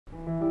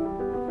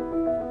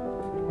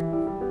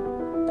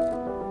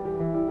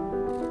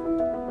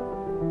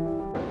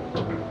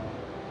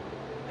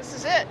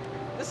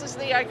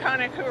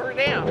iconic Hoover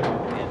Dam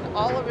in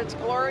all of its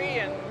glory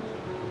and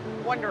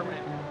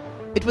wonderment.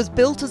 It was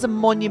built as a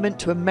monument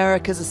to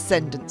America's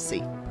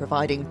ascendancy,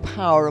 providing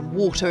power and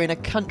water in a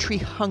country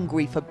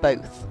hungry for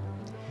both.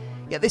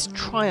 Yet this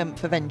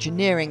triumph of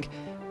engineering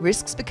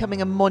risks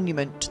becoming a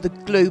monument to the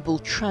global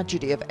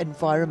tragedy of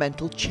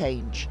environmental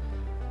change,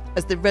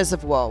 as the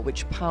reservoir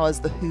which powers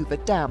the Hoover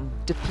Dam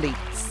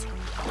depletes.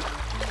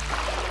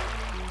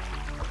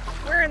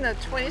 We're in the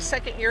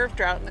 22nd year of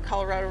drought in the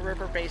Colorado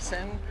River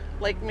Basin.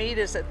 Lake Mead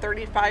is at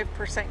 35%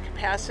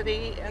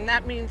 capacity, and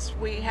that means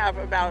we have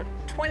about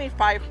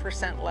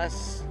 25%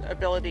 less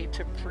ability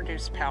to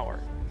produce power.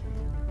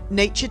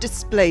 Nature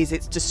displays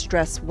its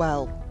distress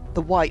well.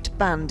 The white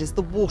band is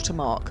the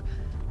watermark,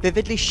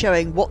 vividly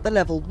showing what the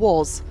level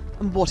was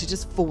and what it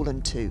has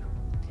fallen to.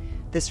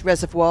 This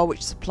reservoir,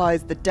 which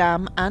supplies the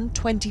dam and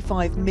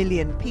 25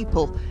 million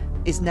people,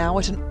 is now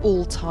at an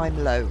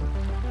all-time low.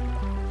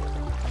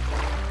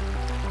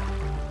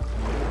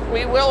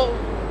 We will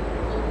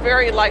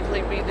very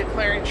likely be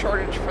declaring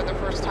shortage for the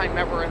first time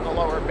ever in the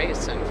lower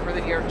basin for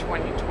the year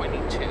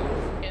 2022.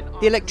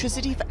 The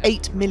electricity for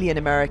 8 million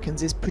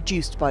Americans is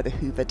produced by the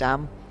Hoover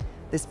Dam,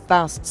 this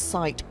vast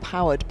site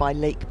powered by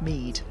Lake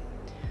Mead.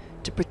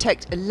 To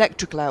protect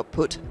electrical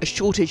output, a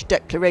shortage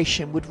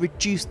declaration would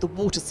reduce the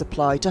water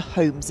supply to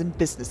homes and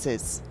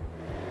businesses.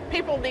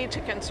 People need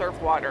to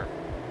conserve water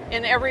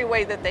in every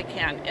way that they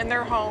can, in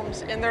their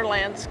homes, in their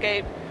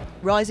landscape.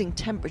 Rising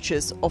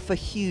temperatures offer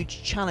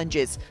huge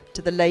challenges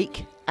to the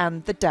lake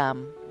and the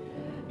dam.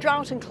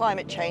 Drought and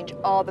climate change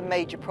are the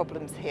major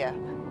problems here,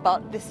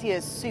 but this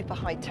year's super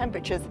high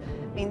temperatures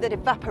mean that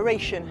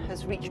evaporation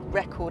has reached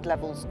record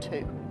levels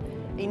too.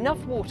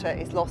 Enough water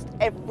is lost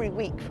every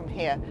week from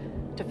here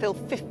to fill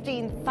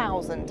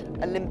 15,000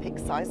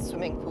 Olympic-sized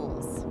swimming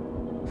pools.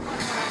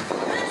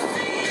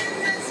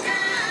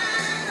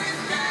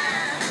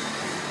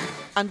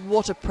 And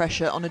water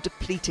pressure on a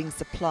depleting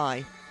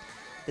supply.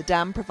 The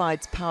dam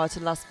provides power to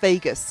Las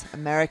Vegas,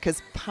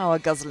 America's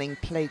power-guzzling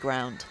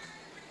playground.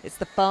 It's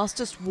the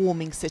fastest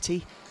warming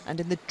city and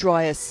in the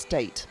driest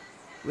state.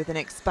 With an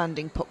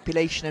expanding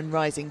population and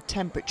rising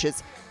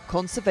temperatures,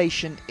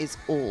 conservation is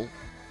all.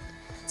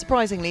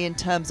 Surprisingly, in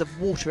terms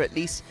of water at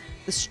least,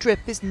 the Strip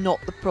is not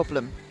the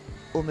problem.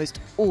 Almost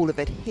all of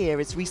it here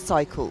is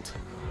recycled.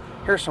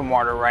 Here's some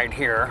water right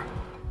here.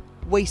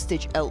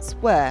 Wastage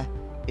elsewhere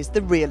is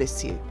the real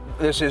issue.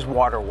 This is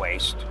water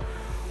waste.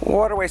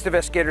 Water waste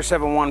Investigator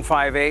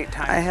 7158.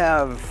 I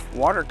have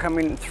water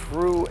coming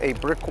through a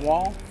brick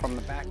wall from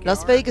the backyard.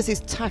 Las Vegas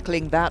is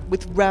tackling that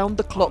with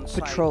round-the-clock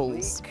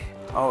patrols. Leak.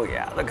 Oh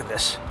yeah, look at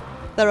this.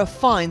 There are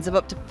fines of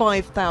up to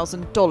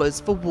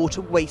 $5,000 for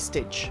water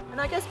wastage.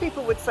 And I guess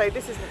people would say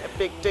this isn't a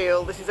big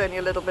deal, this is only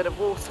a little bit of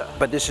water.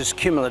 But this is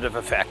cumulative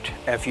effect.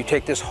 If you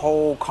take this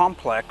whole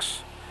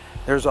complex,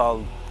 there's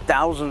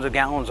thousands of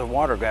gallons of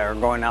water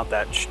going out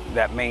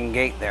that main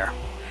gate there.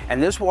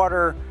 And this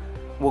water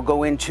will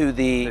go into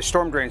the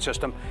storm drain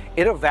system.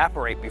 It'll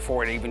evaporate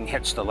before it even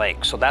hits the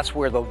lake. So that's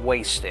where the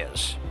waste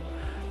is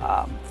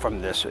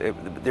from this.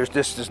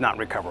 This is not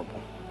recoverable.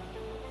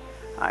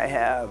 I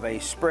have a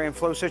spray and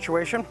flow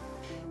situation.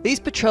 These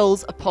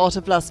patrols are part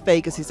of Las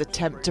Vegas's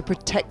attempt to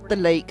protect the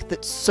lake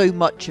that so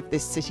much of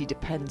this city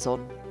depends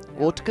on.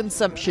 Water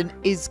consumption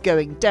is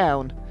going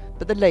down,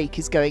 but the lake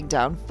is going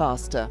down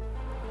faster.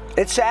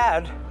 It's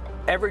sad.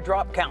 Every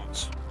drop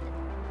counts.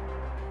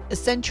 A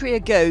century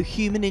ago,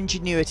 human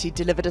ingenuity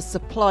delivered a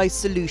supply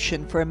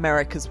solution for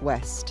America's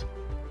West.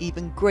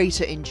 Even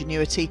greater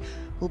ingenuity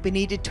will be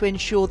needed to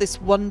ensure this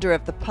wonder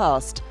of the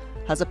past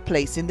has a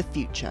place in the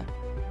future.